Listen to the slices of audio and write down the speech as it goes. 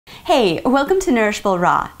Hey, welcome to Nourishable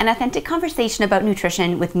Raw, an authentic conversation about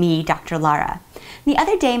nutrition with me, Dr. Lara. The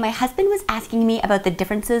other day, my husband was asking me about the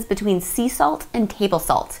differences between sea salt and table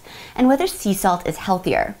salt, and whether sea salt is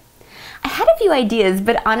healthier. I had a few ideas,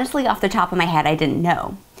 but honestly, off the top of my head, I didn't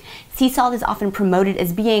know. Sea salt is often promoted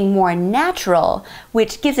as being more natural,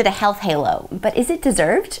 which gives it a health halo, but is it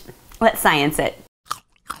deserved? Let's science it.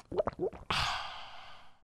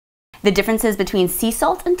 The differences between sea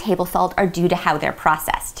salt and table salt are due to how they're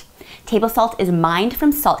processed. Table salt is mined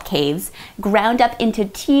from salt caves, ground up into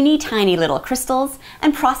teeny tiny little crystals,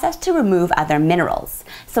 and processed to remove other minerals.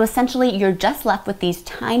 So essentially, you're just left with these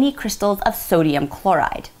tiny crystals of sodium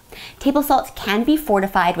chloride. Table salt can be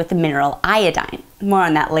fortified with the mineral iodine. More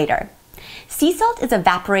on that later. Sea salt is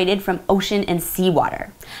evaporated from ocean and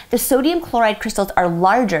seawater. The sodium chloride crystals are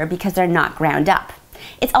larger because they're not ground up.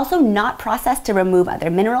 It's also not processed to remove other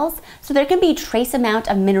minerals, so there can be trace amount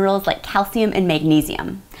of minerals like calcium and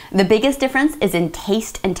magnesium. The biggest difference is in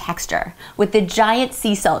taste and texture, with the giant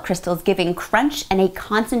sea salt crystals giving crunch and a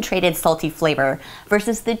concentrated salty flavor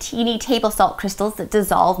versus the teeny table salt crystals that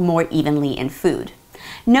dissolve more evenly in food.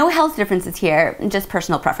 No health differences here, just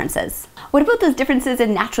personal preferences. What about those differences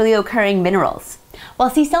in naturally occurring minerals? While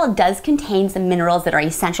sea salt does contain some minerals that are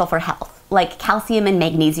essential for health, like calcium and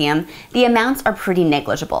magnesium, the amounts are pretty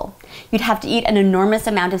negligible. You'd have to eat an enormous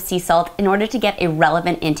amount of sea salt in order to get a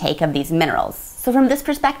relevant intake of these minerals. So from this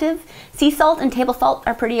perspective, sea salt and table salt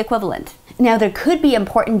are pretty equivalent. Now, there could be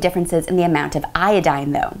important differences in the amount of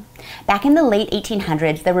iodine, though. Back in the late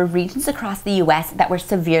 1800s, there were regions across the US that were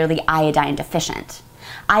severely iodine deficient.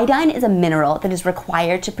 Iodine is a mineral that is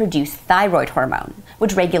required to produce thyroid hormone,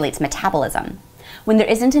 which regulates metabolism. When there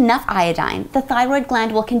isn't enough iodine, the thyroid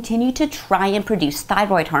gland will continue to try and produce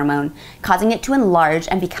thyroid hormone, causing it to enlarge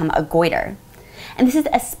and become a goiter. And this is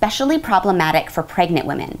especially problematic for pregnant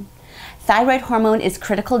women. Thyroid hormone is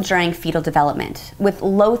critical during fetal development, with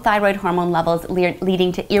low thyroid hormone levels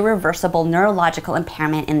leading to irreversible neurological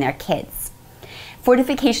impairment in their kids.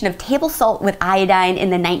 Fortification of table salt with iodine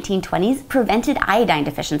in the 1920s prevented iodine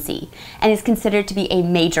deficiency and is considered to be a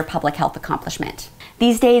major public health accomplishment.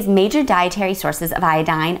 These days, major dietary sources of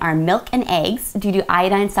iodine are milk and eggs due to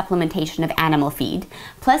iodine supplementation of animal feed,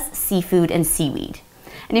 plus seafood and seaweed.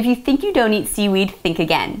 And if you think you don't eat seaweed, think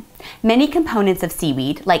again. Many components of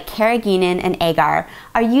seaweed, like carrageenan and agar,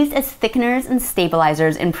 are used as thickeners and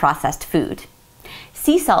stabilizers in processed food.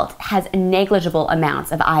 Sea salt has negligible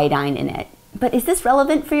amounts of iodine in it. But is this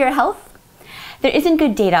relevant for your health? There isn't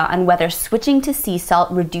good data on whether switching to sea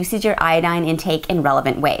salt reduces your iodine intake in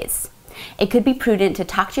relevant ways. It could be prudent to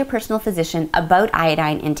talk to your personal physician about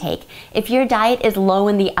iodine intake if your diet is low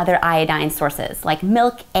in the other iodine sources, like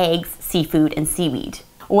milk, eggs, seafood, and seaweed.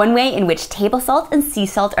 One way in which table salt and sea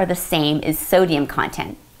salt are the same is sodium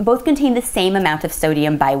content. Both contain the same amount of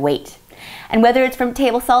sodium by weight. And whether it's from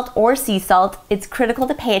table salt or sea salt, it's critical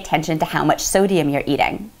to pay attention to how much sodium you're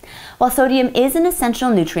eating. While sodium is an essential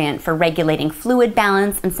nutrient for regulating fluid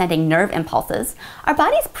balance and sending nerve impulses, our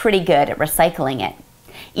body's pretty good at recycling it.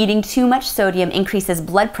 Eating too much sodium increases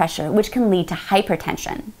blood pressure, which can lead to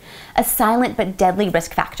hypertension, a silent but deadly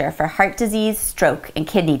risk factor for heart disease, stroke, and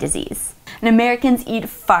kidney disease. And Americans eat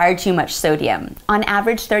far too much sodium, on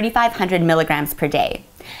average 3,500 milligrams per day.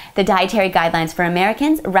 The Dietary Guidelines for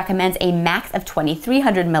Americans recommends a max of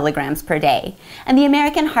 2,300 milligrams per day, and the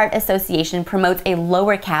American Heart Association promotes a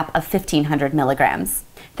lower cap of 1,500 milligrams.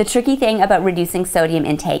 The tricky thing about reducing sodium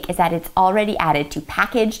intake is that it's already added to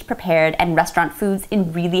packaged, prepared, and restaurant foods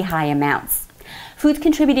in really high amounts. Foods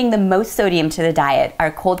contributing the most sodium to the diet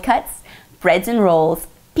are cold cuts, breads and rolls,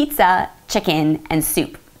 pizza, chicken, and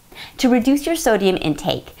soup. To reduce your sodium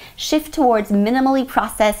intake, shift towards minimally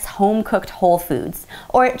processed home-cooked whole foods,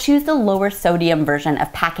 or choose the lower sodium version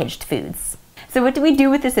of packaged foods. So what do we do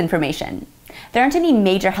with this information? There aren't any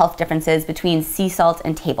major health differences between sea salt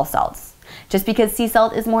and table salts. Just because sea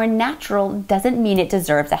salt is more natural doesn't mean it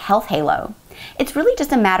deserves a health halo. It's really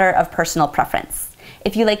just a matter of personal preference.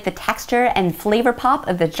 If you like the texture and flavor pop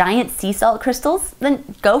of the giant sea salt crystals,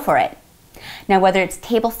 then go for it. Now, whether it's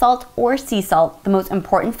table salt or sea salt, the most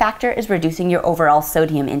important factor is reducing your overall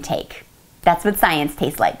sodium intake. That's what science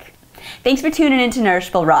tastes like. Thanks for tuning in to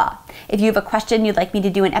Nourishable Raw. If you have a question you'd like me to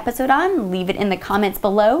do an episode on, leave it in the comments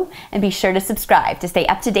below, and be sure to subscribe to stay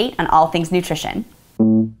up to date on all things nutrition.